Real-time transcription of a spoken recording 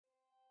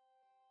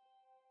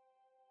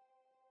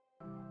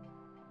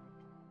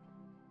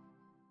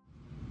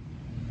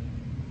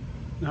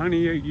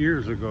98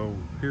 years ago,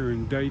 here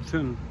in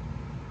Dayton,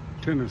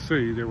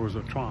 Tennessee, there was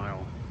a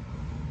trial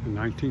in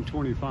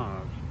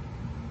 1925.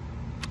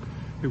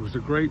 It was the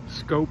Great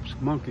Scopes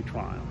Monkey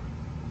Trial,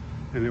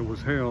 and it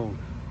was held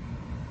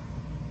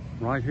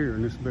right here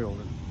in this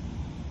building,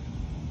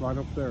 right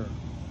up there,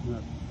 in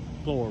that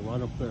floor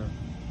right up there.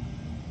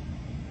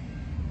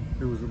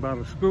 It was about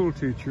a school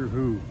teacher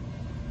who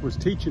was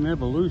teaching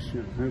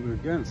evolution. It was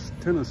against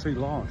Tennessee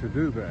law to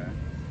do that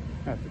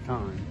at the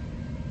time.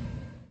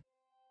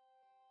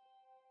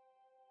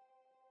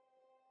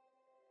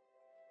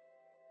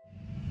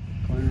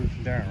 Clarence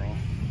Darrell,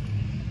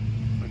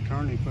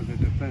 attorney for the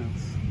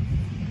defense.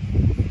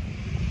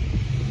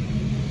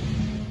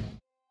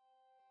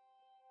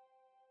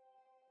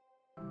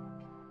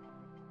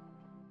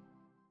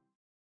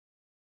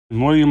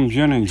 William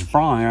Jennings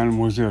Bryan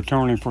was the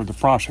attorney for the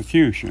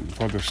prosecution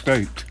for the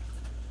state.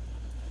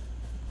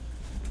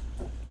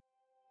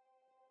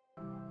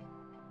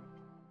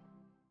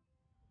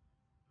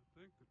 I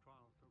think the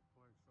trial took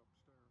place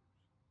upstairs.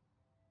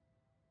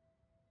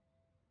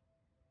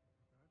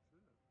 That's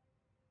it.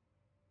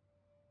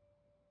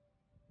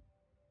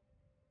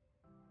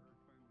 Very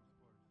famous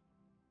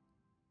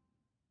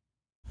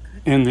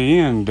place. In the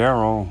end,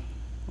 Darrell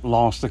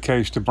lost the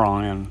case to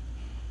Bryan,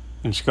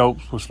 and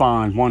Scopes was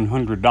fined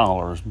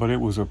 $100, but it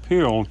was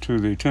appealed to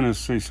the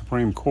Tennessee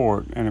Supreme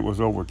Court and it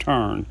was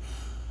overturned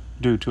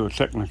due to a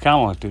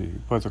technicality,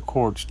 but the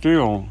court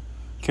still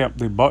kept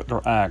the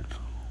Butler Act,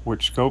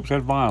 which Scopes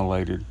had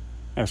violated,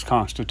 as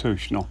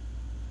constitutional.